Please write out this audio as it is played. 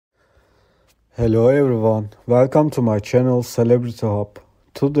Hello everyone, welcome to my channel Celebrity Hub.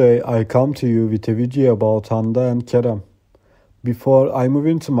 Today I come to you with a video about Hande and Kerem. Before I move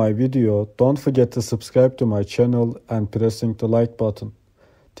into my video, don't forget to subscribe to my channel and pressing the like button.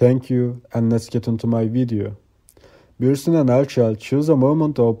 Thank you, and let's get into my video. Bürsin and Elçel choose a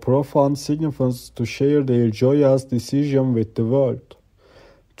moment of profound significance to share their joyous decision with the world.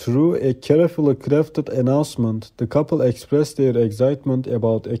 Through a carefully crafted announcement, the couple expressed their excitement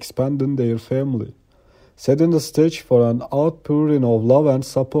about expanding their family, setting the stage for an outpouring of love and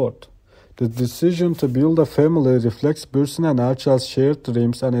support. The decision to build a family reflects Bürsin and Elçel's shared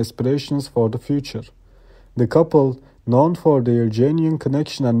dreams and aspirations for the future. The couple, known for their genuine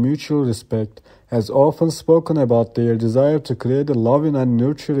connection and mutual respect, has often spoken about their desire to create a loving and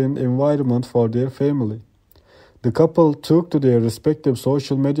nurturing environment for their family. The couple took to their respective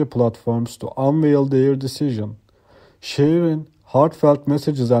social media platforms to unveil their decision, sharing heartfelt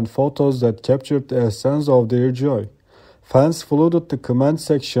messages and photos that captured the essence of their joy. Fans flooded the comment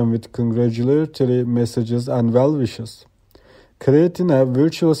section with congratulatory messages and well wishes. Creating a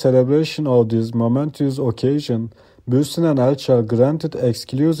virtual celebration of this momentous occasion, Bürsin and Elçel granted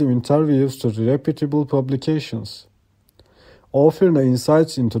exclusive interviews to reputable publications, offering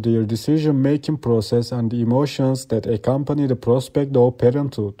insights into their decision-making process and the emotions that accompany the prospect of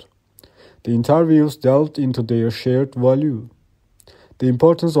parenthood. The interviews delved into their shared value, the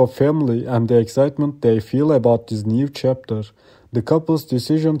importance of family, and the excitement they feel about this new chapter. The couple's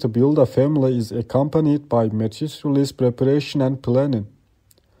decision to build a family is accompanied by meticulous preparation and planning.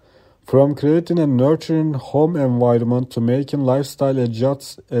 From creating a nurturing home environment to making lifestyle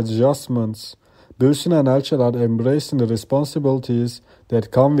adjustments, Bürsin and Elçel are embracing the responsibilities that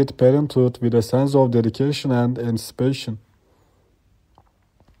come with parenthood with a sense of dedication and anticipation.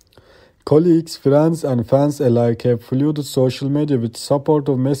 Colleagues, friends, and fans alike have flooded social media with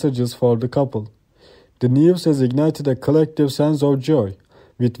supportive messages for the couple. The news has ignited a collective sense of joy,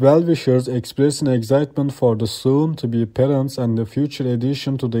 with well-wishers expressing excitement for the soon-to-be parents and the future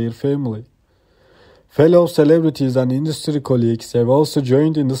addition to their family. Fellow celebrities and industry colleagues have also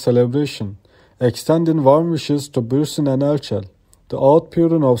joined in the celebration, extending warm wishes to Bürsin and Elçel. The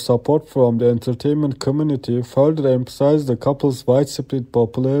outpouring of support from the entertainment community further emphasized the couple's widespread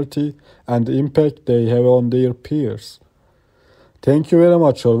popularity and the impact they have on their peers. Thank you very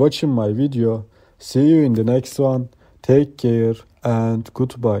much for watching my video. See you in the next one. Take care and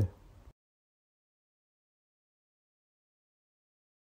goodbye.